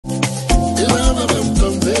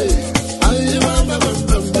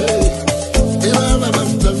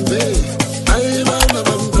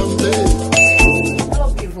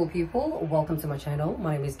People, welcome to my channel.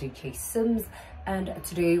 My name is DJ Sims, and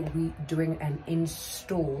today we're doing an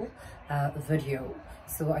install video.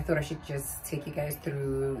 So I thought I should just take you guys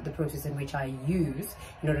through the process in which I use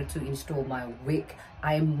in order to install my wig.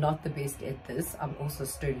 I am not the best at this. I'm also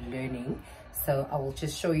still learning, so I will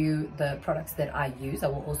just show you the products that I use. I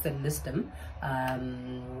will also list them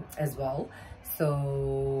as well.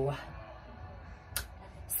 So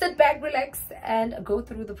sit back, relax, and go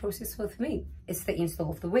through the process with me. It's the install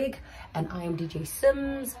of the wig, and I am DJ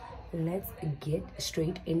Sims. Let's get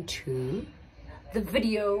straight into the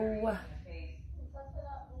video.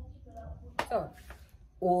 So,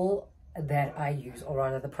 all that I use, or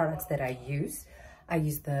rather the products that I use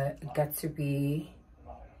the Got2b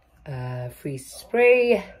Freeze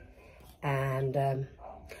spray, and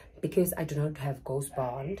because I do not have Ghost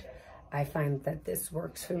Bond, I find that this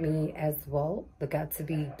works for me as well. The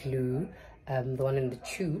Got2b glue, the one in the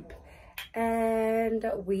tube, and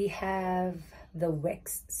we have the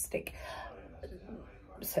wax stick.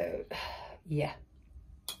 So yeah,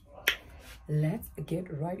 let's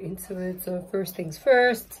get right into it. So first things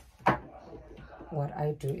first, what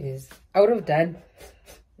I do is, I would have done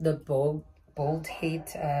the bold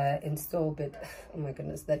head install, but oh my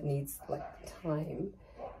goodness, that needs like time,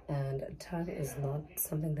 and time is not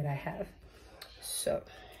something that I have. So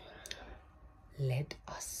let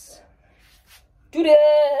us do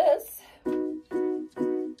this.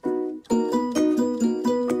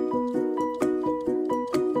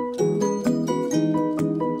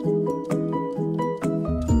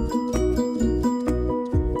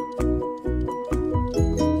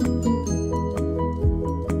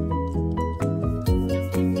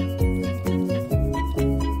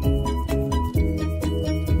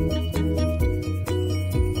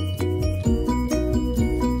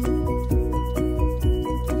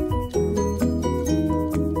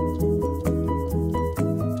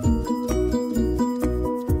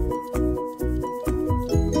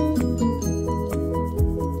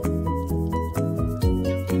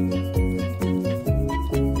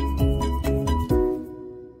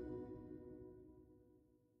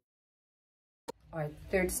 Our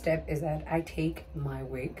third step is that I take my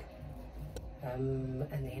wig and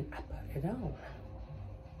then I put it on.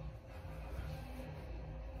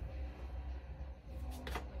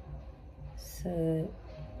 So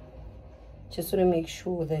just want to make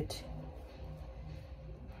sure that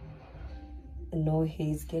no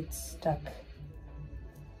hairs get stuck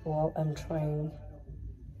while I'm trying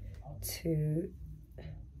to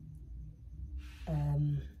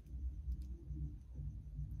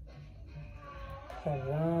put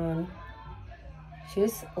it on.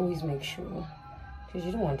 Just always make sure, because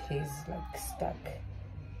you don't want hairs like stuck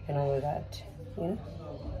and all of that, you know.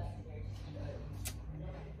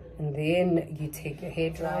 And then you take your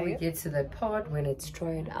hair dryer. We get to the part when it's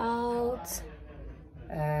dried out,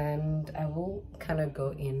 and I will kind of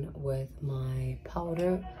go in with my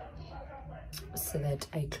powder so that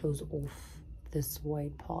I close off this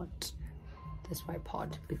white part.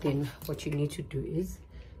 But then what you need to do is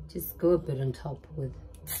just go a bit on top with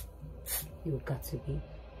your Got2b,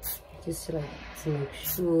 just to make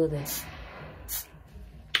sure that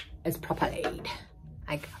it's proper laid,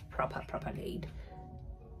 like proper laid,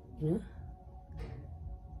 you know.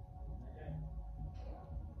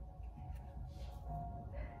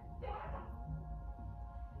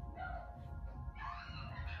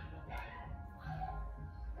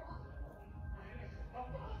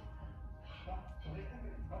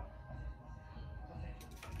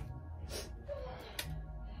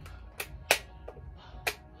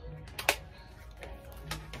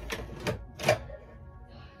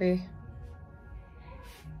 Okay.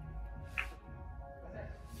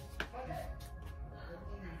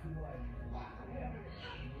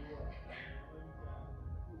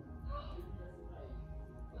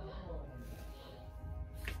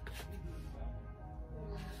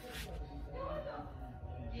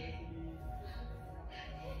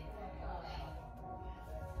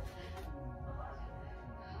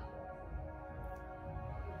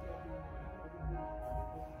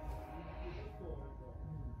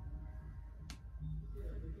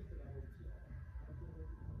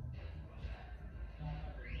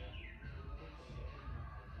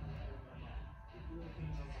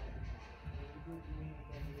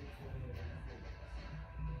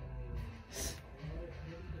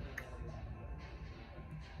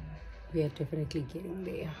 We are definitely getting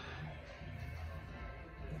there.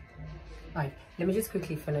 Alright, let me just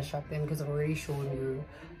quickly finish up then, because I've already shown you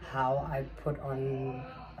how I put on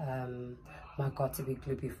my Got2b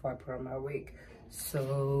glue before I put on my wig.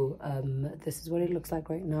 So this is what it looks like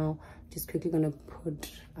right now. Just quickly gonna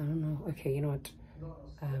put, I don't know, okay, you know what,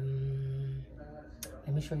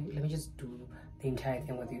 let me show you, let me just do the entire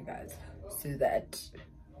thing with you guys so that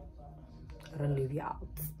I don't leave you out.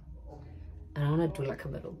 And I want to do like a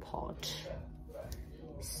middle part,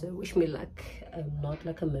 so wish me luck. I'm not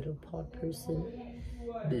like a middle part person,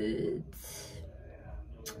 but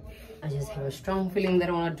I just have a strong feeling that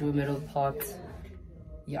I want to do a middle part.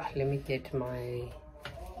 Yeah, let me get my,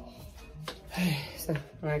 so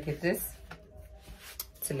when I get this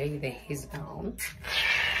to lay the hairs down,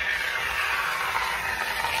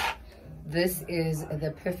 this is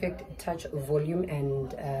the Perfect Touch Volume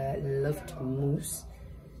and Lift Mousse.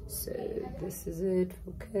 So this is it.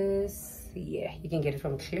 Focus. Yeah, you can get it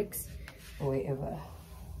from Clicks or wherever.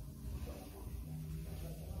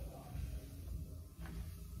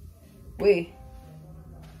 Wait.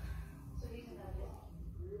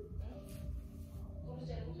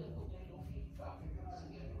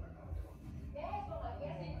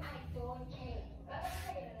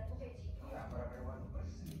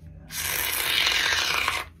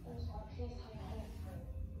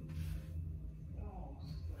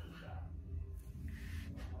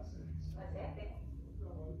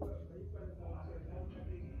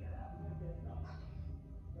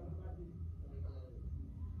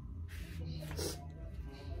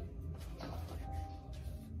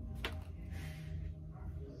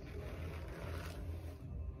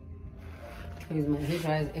 Because my hair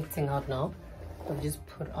dryer is acting out now. I've just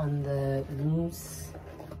put on the mousse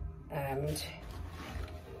and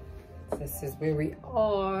this is where we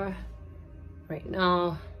are right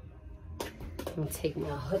now. I'm gonna take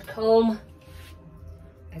my hood comb.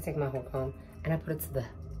 I take my hood comb and I put it to the,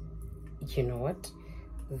 you know what,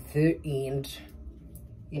 the end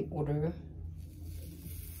in order.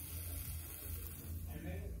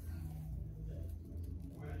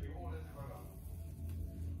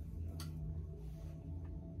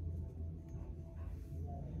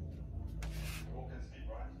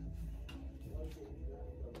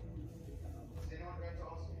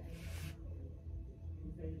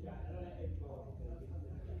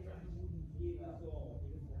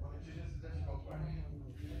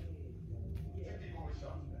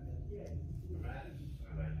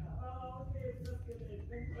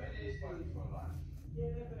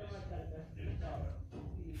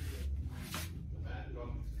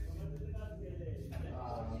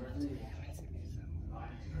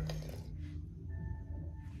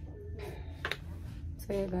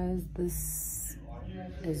 So yeah guys, this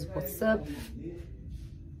is what's up.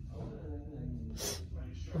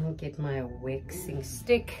 I'm gonna get my waxing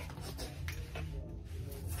stick.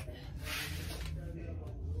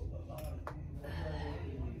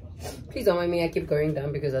 Please don't mind me, I keep going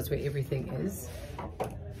down because that's where everything is.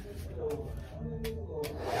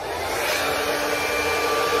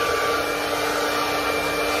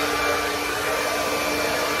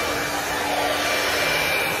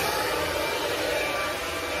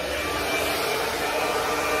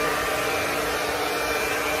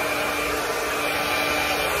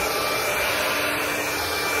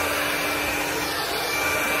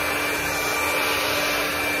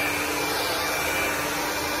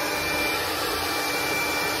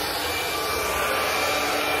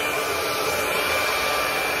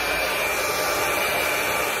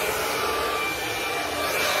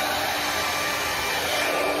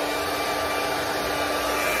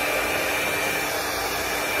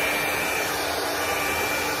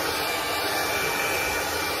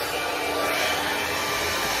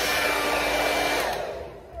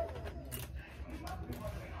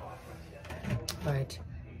 Right,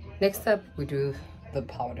 next up we do the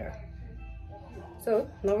powder. So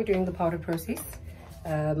now we're doing the powder process.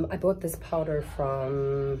 I bought this powder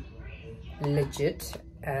from Legit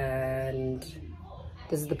and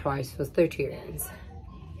this is the price, was 30 rands.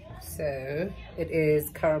 So it is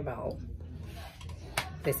caramel,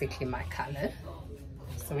 basically my color.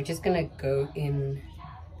 So we're just gonna go in.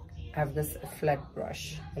 I have this flat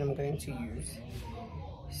brush that I'm going to use.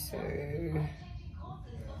 So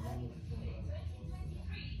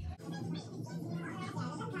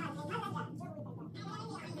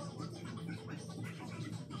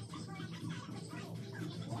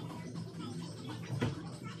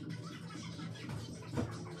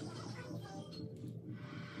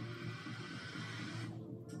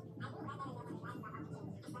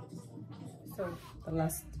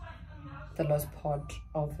the last part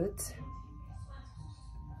of it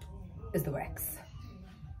is the wax.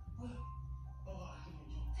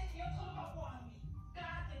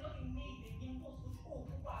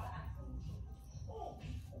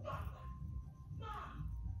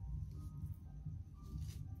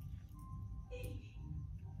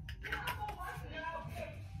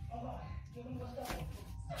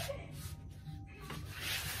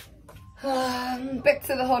 Back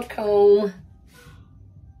to the hot comb.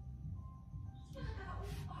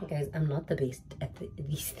 Guys, I'm not the best at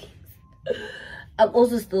these things. I'm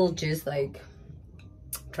also still just like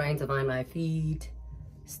trying to find my feet,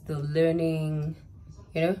 still learning,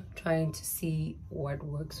 you know, trying to see what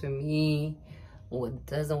works for me, what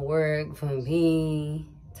doesn't work for me,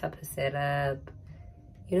 type of setup,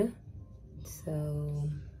 you know. So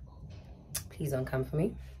please don't come for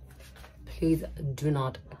me. Please do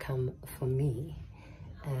not come for me.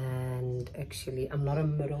 And actually, I'm not a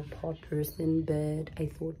middle part person, but I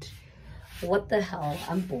thought, what the hell,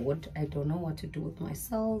 I'm bored. I don't know what to do with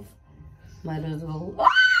myself. Might as well.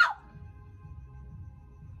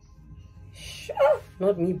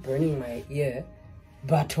 Not me burning my ear.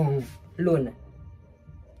 Baton Luna.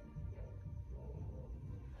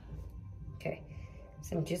 Okay,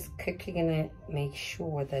 so I'm just quickly gonna make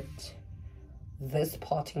sure that this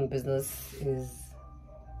parting business is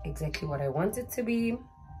exactly what I want it to be.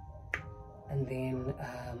 And then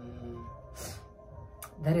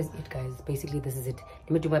that is it, guys. Basically, this is it. Let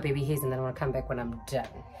me do my baby hairs and then I want to come back when I'm done.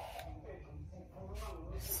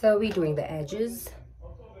 So we're doing the edges,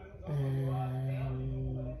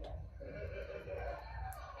 and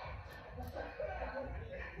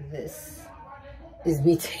this is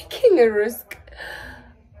me taking a risk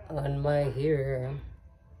on my hair.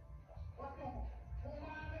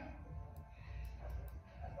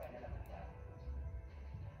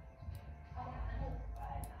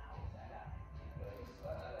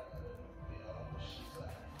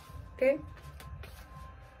 Okay.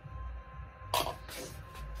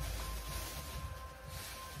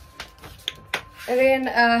 And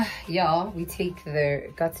then yeah, we take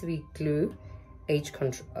the Got2b glue edge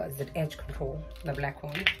control. Is it edge control? The black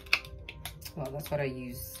one. Well, that's what I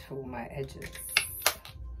use for my edges.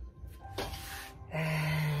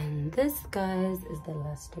 And this, guys, is the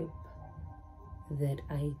last step that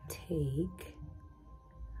I take.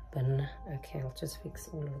 But okay, I'll just fix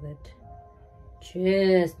all of that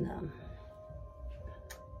just now.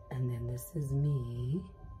 And then this is me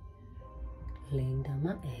laying down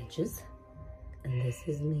my edges, and this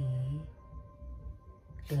is me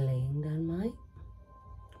laying down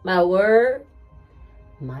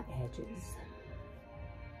my edges.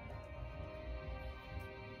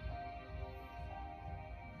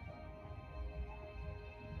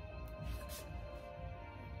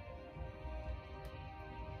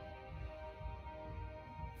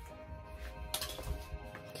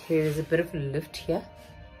 There's a bit of a lift here,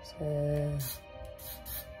 so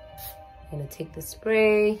I'm gonna take the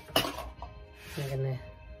spray. I'm gonna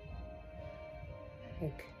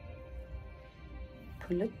like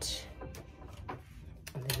pull it,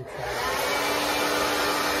 and then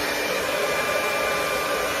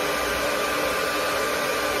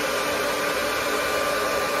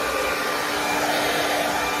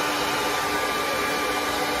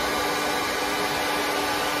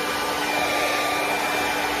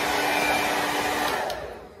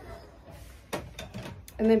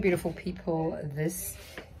And then, beautiful people, this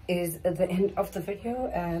is the end of the video,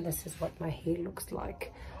 and this is what my hair looks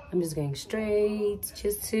like. I'm just going straight,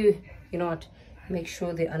 just to, you know what, make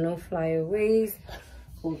sure there are no flyaways.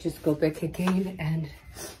 We'll just go back again and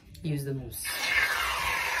use the mousse.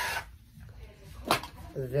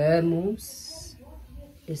 The mousse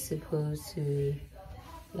is supposed to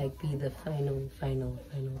like be the final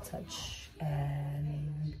touch,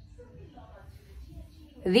 and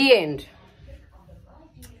the end.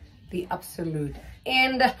 The absolute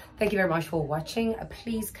end. Thank you very much for watching.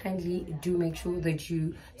 Please kindly do make sure that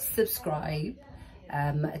you subscribe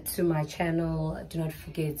to my channel. Do not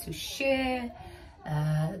forget to share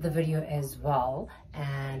the video as well,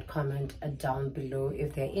 and comment down below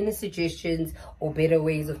if there are any suggestions or better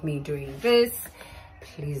ways of me doing this.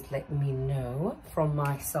 Please let me know. From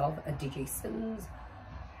myself, DJ Sims.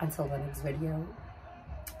 Until the next video,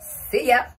 see ya.